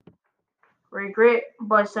Regret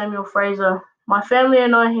by Samuel Fraser. My family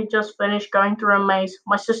and I had just finished going through a maze.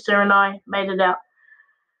 My sister and I made it out.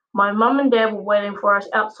 My mum and dad were waiting for us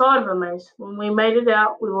outside of the maze. When we made it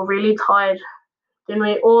out, we were really tired. Then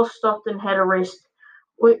we all stopped and had a rest.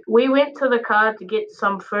 We went to the car to get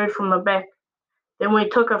some food from the back. Then we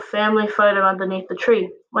took a family photo underneath the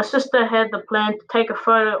tree. My sister had the plan to take a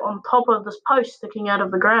photo on top of this post sticking out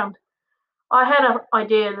of the ground. I had an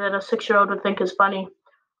idea that a 6-year-old would think is funny.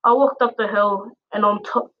 I walked up the hill and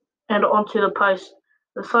onto the post.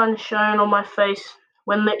 The sun shone on my face.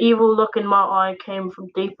 When the evil look in my eye came from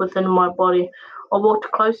deep within my body, I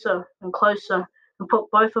walked closer and closer and put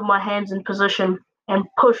both of my hands in position and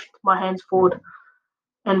pushed my hands forward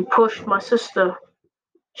and pushed my sister.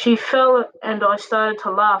 She fell and I started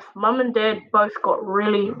to laugh. Mum and Dad both got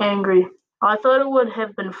really angry. I thought it would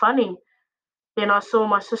have been funny. Then I saw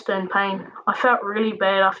my sister in pain. I felt really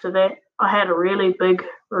bad after that. I had a really big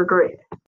regret.